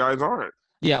 and some guys aren't.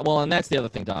 Yeah, well, and that's the other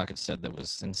thing Doc had said that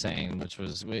was insane, which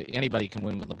was anybody can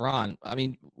win with LeBron. I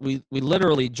mean, we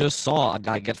literally just saw a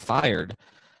guy get fired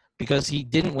because he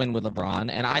didn't win with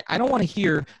LeBron. And I don't want to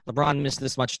hear LeBron missed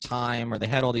this much time or they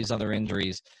had all these other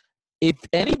injuries. If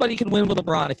anybody can win with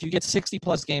LeBron, if you get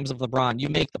 60-plus games of LeBron, you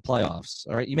make the playoffs,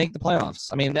 all right? You make the playoffs.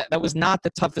 I mean, that was not the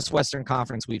toughest Western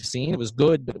Conference we've seen. It was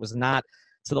good, but it was not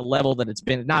to the level that it's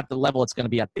been, not the level it's going to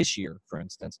be at this year, for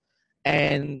instance.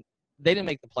 And they didn't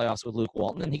make the playoffs with Luke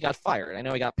Walton, and he got fired. I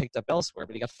know he got picked up elsewhere,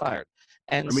 but he got fired.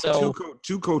 And I mean, so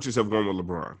two coaches have won with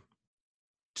LeBron.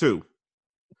 2.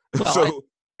 Well, So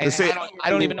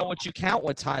I don't even know what you count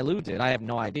what Ty Lue did. I have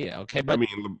no idea. Okay, but I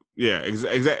mean, yeah,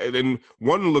 exactly. And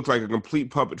one looked like a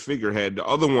complete puppet figurehead. The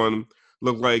other one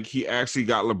looked like he actually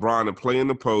got LeBron to play in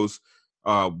the post,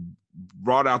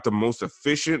 brought out the most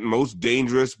efficient, most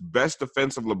dangerous, best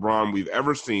defensive LeBron we've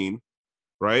ever seen,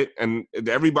 right? And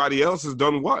everybody else has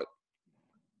done what?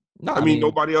 no, I mean,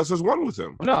 nobody else has won with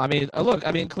him. No, I mean, look,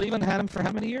 Cleveland had him for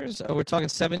how many years? We're talking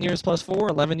 7 years plus 4,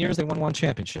 11 years. They won 1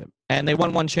 championship. And they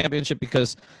won 1 championship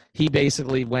because he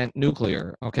basically went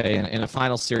nuclear, okay, in a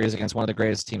final series against one of the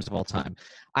greatest teams of all time.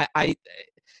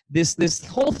 This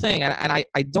whole thing, and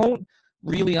I don't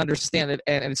really understand it.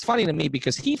 And it's funny to me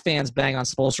because Heat fans bang on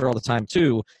Spoelstra all the time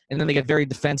too, and then they get very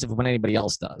defensive when anybody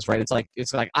else does, right? It's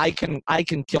like I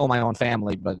can kill my own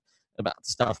family, but about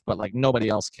stuff, but like nobody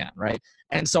else can, right?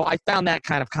 And so I found that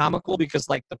kind of comical because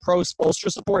like the pro Spoelstra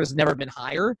support has never been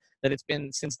higher than it's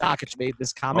been since Doncic made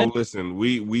this comment. Oh, listen,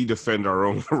 we defend our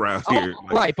own around here.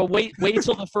 Right, but wait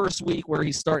till the first week where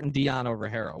he's starting Dion over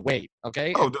Hero. Wait,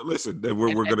 okay? Oh, listen,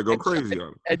 we're going to go crazy on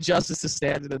him. And Justice is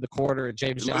standing in the corner, and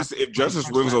James Johnson. If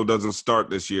Justice Winslow doesn't start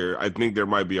this year, I think there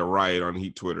might be a riot on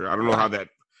Heat Twitter. I don't know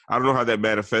how that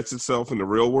manifests itself in the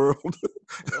real world,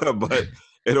 but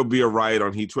it'll be a riot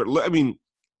on Heat Twitter. I mean,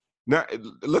 now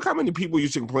look how many people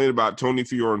used to complain about Tony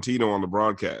Fiorentino on the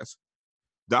broadcast.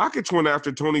 Doncic went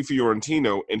after Tony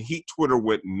Fiorentino, and Heat Twitter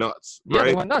went nuts. Right? Yeah,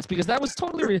 they went nuts because that was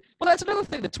totally well. That's another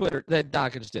thing that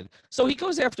Doncic did. So he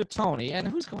goes after Tony, and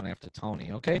who's going after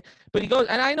Tony? Okay, but he goes,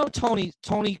 and I know Tony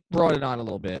brought it on a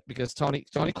little bit because Tony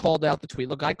called out the tweet.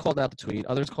 Look, I called out the tweet,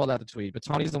 others called out the tweet, but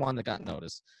Tony's the one that got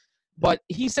noticed. But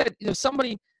he said,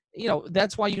 somebody,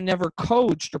 that's why you never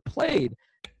coached or played.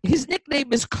 His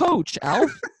nickname is Coach,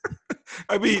 Alf.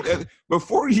 I mean,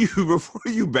 before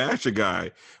you bash a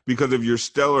guy because of your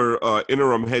stellar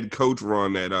interim head coach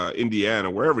run at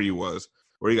Indiana, wherever he was,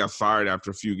 where he got fired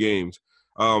after a few games,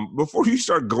 before you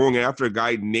start going after a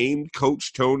guy named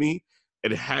Coach Tony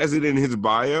and has it in his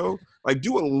bio, like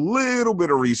do a little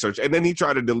bit of research. And then he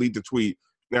tried to delete the tweet.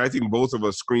 Now, I think both of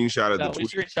us screenshotted the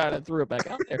tweet. We screenshotted and threw it back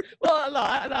out there. Well, no,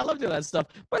 I love doing that stuff.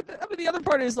 But the other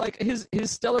part is like his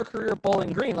stellar career at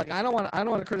Bowling Green. Like I don't want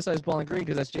to criticize Bowling Green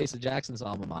because that's Jason Jackson's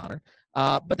alma mater.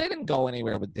 But they didn't go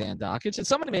anywhere with Dan Doncic. And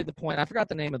somebody made the point. I forgot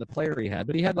the name of the player he had,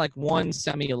 but he had like one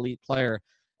semi-elite player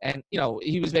And,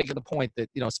 he was making the point that,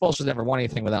 Spoelstra's never won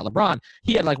anything without LeBron.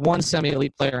 He had like one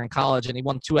semi-elite player in college, and he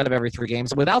won 2 out of every 3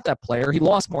 games. And without that player, he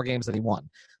lost more games than he won.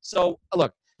 So,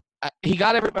 look, he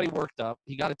got everybody worked up.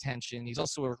 He got attention. He's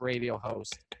also a radio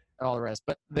host and all the rest.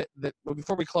 But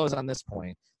before we close on this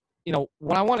point,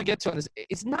 what I want to get to on this,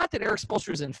 it's not that Eric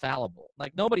Spoelstra is infallible.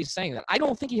 Like, nobody's saying that. I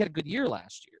don't think he had a good year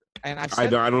last year. And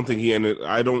I don't think he ended.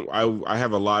 I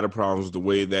have a lot of problems with the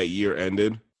way that year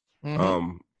ended.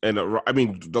 Mm-hmm.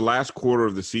 The last quarter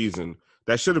of the season,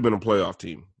 that should have been a playoff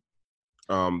team.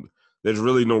 There's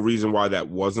really no reason why that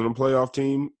wasn't a playoff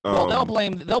team. Well, they'll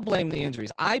blame the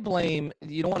injuries. I blame,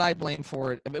 what I blame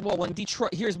for it? Well, when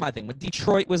Detroit, here's my thing. When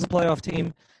Detroit was a playoff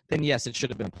team, then yes, it should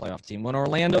have been a playoff team. When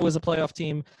Orlando was a playoff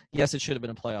team, yes, it should have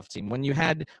been a playoff team. When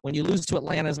you lose to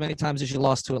Atlanta as many times as you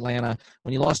lost to Atlanta,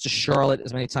 when you lost to Charlotte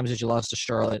as many times as you lost to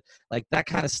Charlotte, like that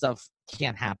kind of stuff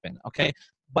can't happen, okay?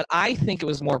 But I think it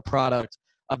was more product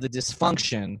of the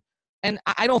dysfunction, and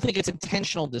I don't think it's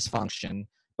intentional dysfunction,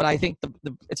 but I think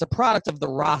it's a product of the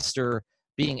roster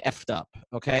being effed up,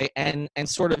 okay? And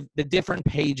sort of the different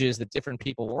pages that different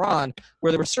people were on,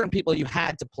 where there were certain people you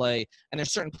had to play, and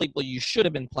there's certain people you should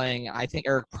have been playing. I think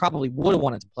Eric probably would have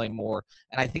wanted to play more,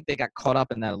 and I think they got caught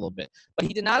up in that a little bit. But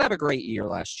he did not have a great year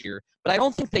last year, but I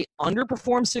don't think they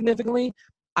underperformed significantly.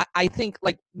 I think,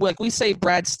 like we say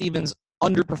Brad Stevens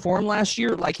underperformed last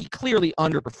year, like he clearly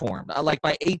underperformed, like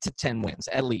by 8 to 10 wins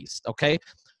at least, okay?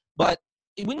 But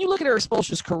when you look at Eric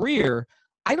Spoelstra's career,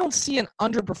 I don't see an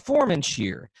underperformance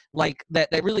year like that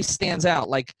really stands out.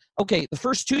 Like, okay, the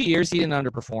first 2 years he didn't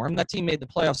underperform. That team made the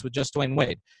playoffs with just Dwayne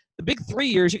Wade. The big 3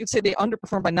 years, you could say they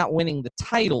underperformed by not winning the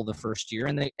title the first year,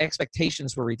 and the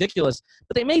expectations were ridiculous,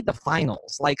 but they made the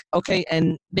finals. Like, okay,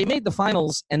 and they made the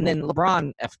finals, and then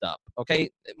LeBron effed up,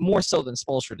 okay, more so than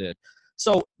Spoelstra did.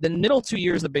 So the middle 2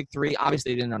 years, the big 3,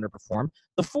 obviously they didn't underperform.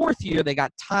 The 4th year, they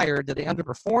got tired. Did they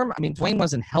underperform? I mean, Dwayne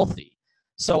wasn't healthy.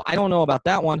 So I don't know about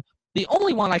that one. The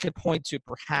only one I could point to,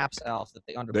 perhaps, Alf, that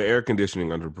they underperformed. The air conditioning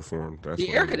underperformed. That's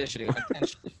the air conditioning.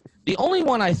 The only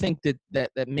one I think that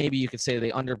maybe you could say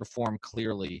they underperformed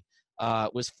clearly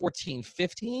was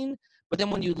 14-15. But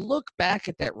then when you look back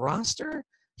at that roster,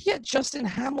 he had Justin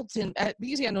Hamilton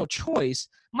because he had no choice.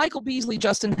 Michael Beasley,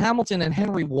 Justin Hamilton, and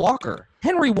Henry Walker.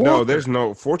 No, there's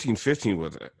no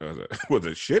 14-15 was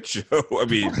a shit show. I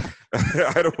mean,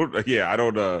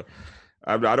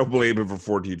 I don't blame him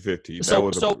for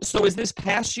 14-15. So is this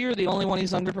past year the only one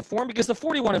he's underperformed? Because the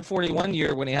 41-41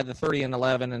 year when he had the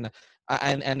 30-11 and the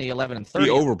 11-30, he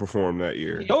overperformed that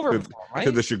year. He overperformed, right?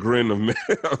 To the chagrin of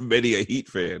many a Heat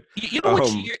fan. You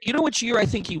know which year I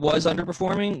think he was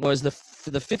underperforming was the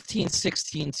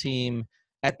 15-16 team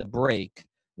at the break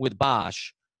with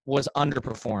Bosch was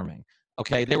underperforming.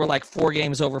 Okay, they were like 4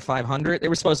 games over 500. They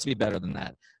were supposed to be better than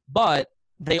that, but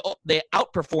they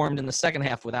outperformed in the second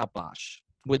half without Bosch,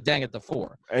 with Deng at the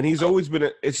 4. And he's always been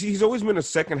a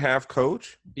second half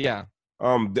coach. Yeah.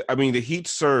 I mean, the Heat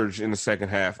surge in the second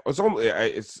half. I think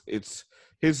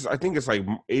it's like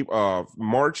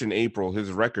March and April.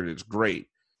 His record is great.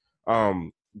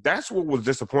 That's what was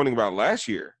disappointing about last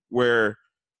year, where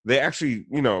they actually,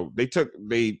 they took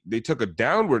a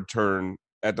downward turn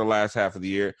at the last half of the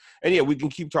year. And yeah, we can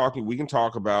keep talking. We can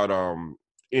talk about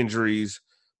injuries.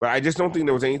 But I just don't think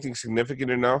there was anything significant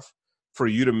enough for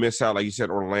you to miss out. Like you said,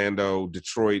 Orlando,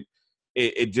 Detroit.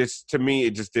 It just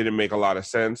didn't make a lot of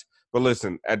sense. But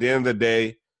listen, at the end of the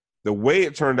day, the way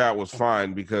it turned out was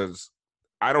fine, because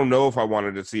I don't know if I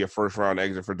wanted to see a first-round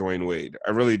exit for Dwayne Wade.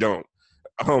 I really don't.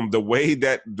 The way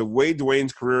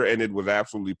Dwayne's career ended was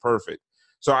absolutely perfect.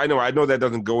 So I know that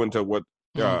doesn't go into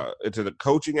into the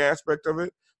coaching aspect of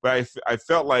it, but I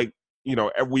felt like,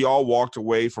 we all walked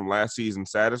away from last season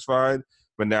satisfied.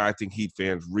 But now I think Heat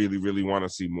fans really, really want to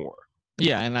see more.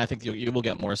 Yeah, and I think you will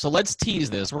get more. So let's tease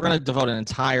this. We're going to devote an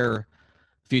entire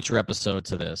future episode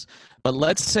to this. But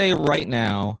let's say right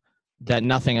now that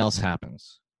nothing else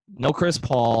happens. No Chris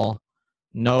Paul,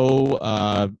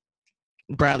 no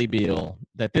Bradley Beal,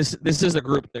 that this is the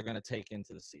group they're going to take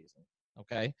into the season.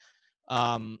 Okay?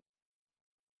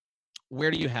 Where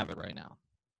do you have it right now?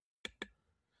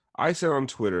 I said on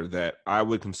Twitter that I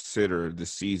would consider the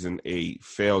season a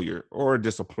failure or a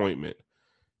disappointment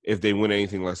if they win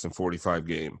anything less than 45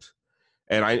 games.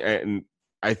 And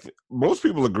most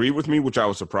people agree with me, which I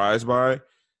was surprised by.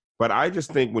 But I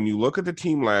just think when you look at the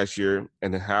team last year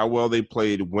and how well they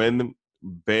played when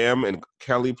Bam and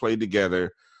Kelly played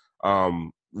together,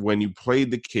 when you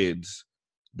played the kids,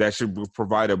 that should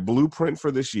provide a blueprint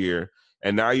for this year.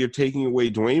 And now you're taking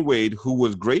away Dwayne Wade, who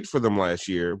was great for them last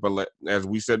year, but as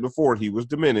we said before, he was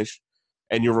diminished,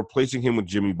 and you're replacing him with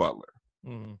Jimmy Butler.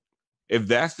 Mm-hmm. If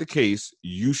that's the case,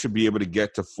 you should be able to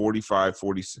get to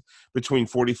between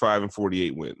 45 and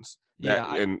 48 wins.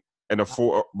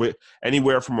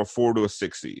 Anywhere from a 4 to a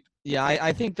 6 seed. Yeah,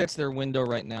 I think that's their window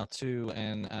right now too,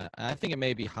 and I think it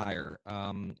may be higher.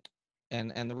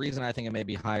 And the reason I think it may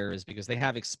be higher is because they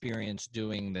have experience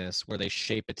doing this, where they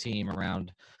shape a team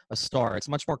around a star. It's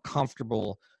much more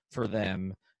comfortable for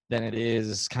them than it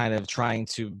is kind of trying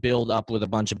to build up with a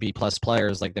bunch of B-plus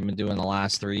players like they've been doing the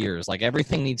last 3 years. Like,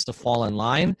 everything needs to fall in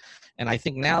line. And I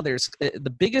think now there's the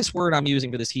biggest word I'm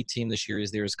using for this Heat team this year is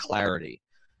there's clarity.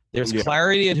 There's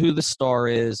clarity at who the star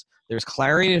is. There's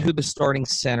clarity at who the starting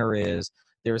center is.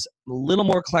 There's a little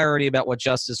more clarity about what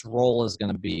Justice's role is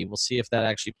going to be. We'll see if that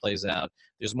actually plays out.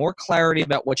 There's more clarity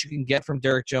about what you can get from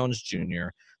Derrick Jones Jr.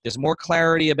 There's more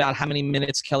clarity about how many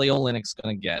minutes Kelly Olynyk's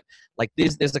going to get. Like,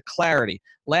 there's a clarity.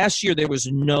 Last year, there was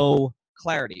no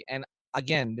clarity. And,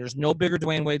 again, there's no bigger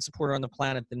Dwayne Wade supporter on the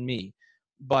planet than me.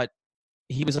 But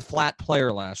he was a flat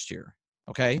player last year,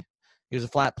 okay? He was a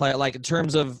flat player. Like, in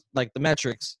terms of, like, the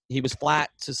metrics, he was flat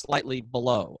to slightly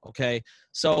below, okay?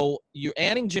 So you're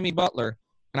adding Jimmy Butler,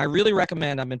 and I really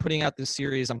recommend – I've been putting out this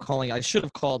series. I should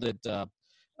have called it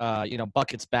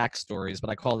Bucket's Backstories, but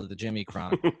I called it the Jimmy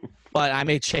Cron. But I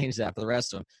may change that for the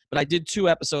rest of them. But I did 2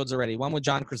 episodes already. One with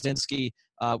John Krasinski.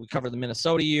 We covered the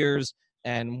Minnesota years.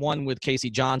 And one with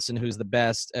Casey Johnson, who's the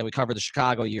best. And we covered the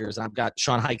Chicago years. And I've got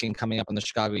Sean Highkin coming up on the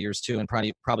Chicago years too, and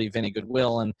probably Vinny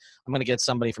Goodwill. And I'm going to get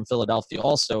somebody from Philadelphia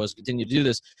also as we continue to do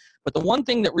this. But the one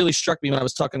thing that really struck me when I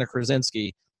was talking to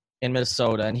Krasinski in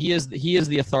Minnesota, and he is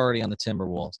the authority on the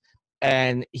Timberwolves.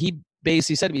 And he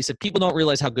basically said to me, he said, people don't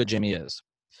realize how good Jimmy is.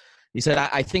 He said,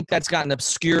 I think that's gotten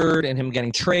obscured in him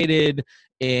getting traded,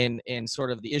 in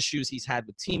sort of the issues he's had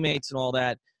with teammates and all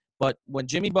that. But when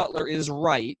Jimmy Butler is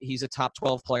right, he's a top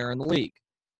 12 player in the league.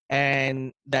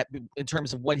 And that in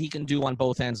terms of what he can do on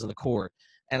both ends of the court.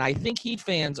 And I think Heat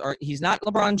fans he's not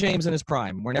LeBron James in his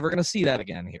prime. We're never going to see that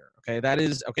again here. Okay.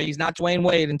 He's not Dwayne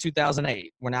Wade in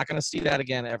 2008. We're not going to see that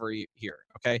again ever here.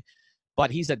 Okay.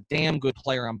 But he's a damn good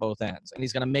player on both ends, and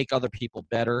he's going to make other people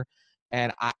better.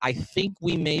 And I think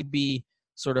we may be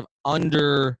sort of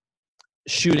undershooting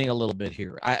a little bit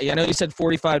here. I know you said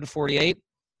 45 to 48.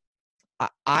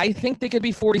 I think they could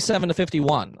be 47 to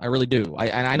 51. I really do.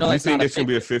 I know. You think this can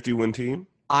be a 50-win team?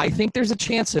 I think there's a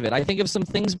chance of it. I think if some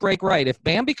things break right, if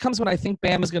Bam becomes what I think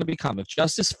Bam is going to become, if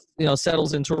Justice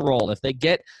settles into a role, if they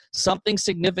get something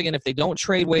significant, if they don't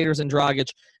trade Waiters and Dragic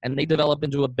and they develop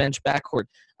into a bench backcourt.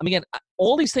 I mean, again,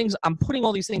 all these things, I'm putting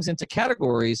all these things into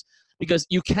categories because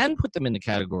you can put them into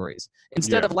categories.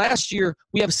 Instead of last year,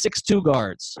 we have 6'2"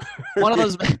 guards. One of them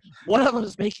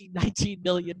is making $19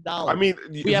 million. I mean,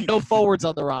 we have no forwards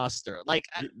on the roster. Like,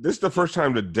 this is the first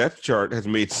time the depth chart has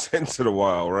made sense in a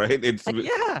while, right? It's just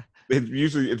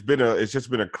been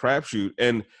a crapshoot.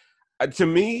 And to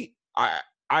me, I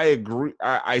agree.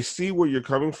 I see where you're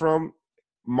coming from.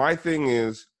 My thing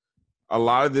is, a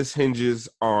lot of this hinges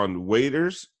on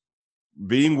Waiters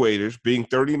being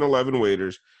 30 and 11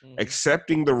 Waiters,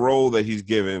 accepting the role that he's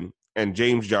given, and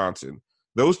James Johnson.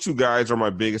 Those 2 guys are my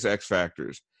biggest X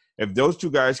factors. If those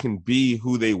 2 guys can be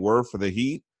who they were for the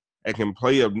Heat and can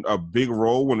play a big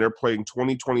role when they're playing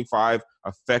 20, 25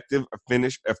 effective,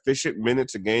 efficient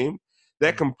minutes a game,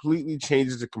 that completely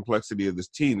changes the complexity of this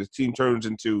team. This team turns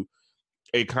into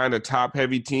a kind of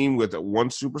top-heavy team with one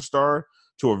superstar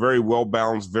to a very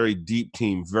well-balanced, very deep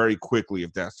team very quickly,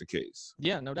 if that's the case.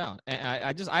 Yeah, no doubt.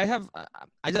 And I have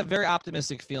a very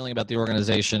optimistic feeling about the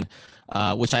organization,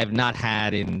 which I have not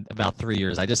had in about 3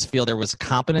 years. I just feel there was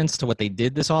competence to what they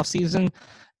did this offseason.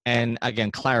 And, again,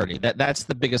 clarity. That's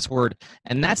the biggest word.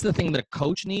 And that's the thing that a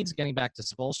coach needs, getting back to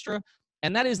Spoelstra.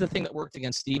 And that is the thing that worked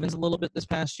against Stevens a little bit this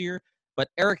past year. But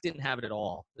Eric didn't have it at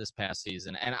all this past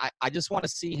season. And I just want to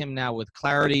see him now with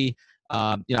clarity.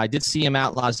 I did see him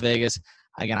out in Las Vegas.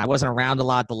 Again, I wasn't around a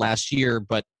lot the last year,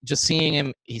 but just seeing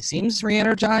him, he seems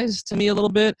re-energized to me a little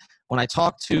bit. When I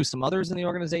talk to some others in the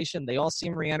organization, they all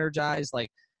seem re-energized. Like,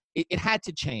 it had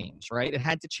to change, right? It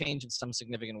had to change in some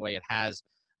significant way. It has.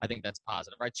 I think that's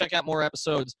positive, right? Check out more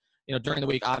episodes. During the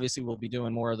week, obviously, we'll be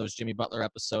doing more of those Jimmy Butler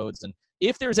episodes. And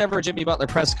if there's ever a Jimmy Butler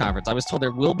press conference, I was told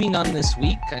there will be none this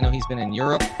week. I know he's been in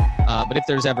Europe. But if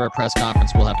there's ever a press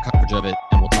conference, we'll have coverage of it,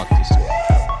 and we'll talk to you soon.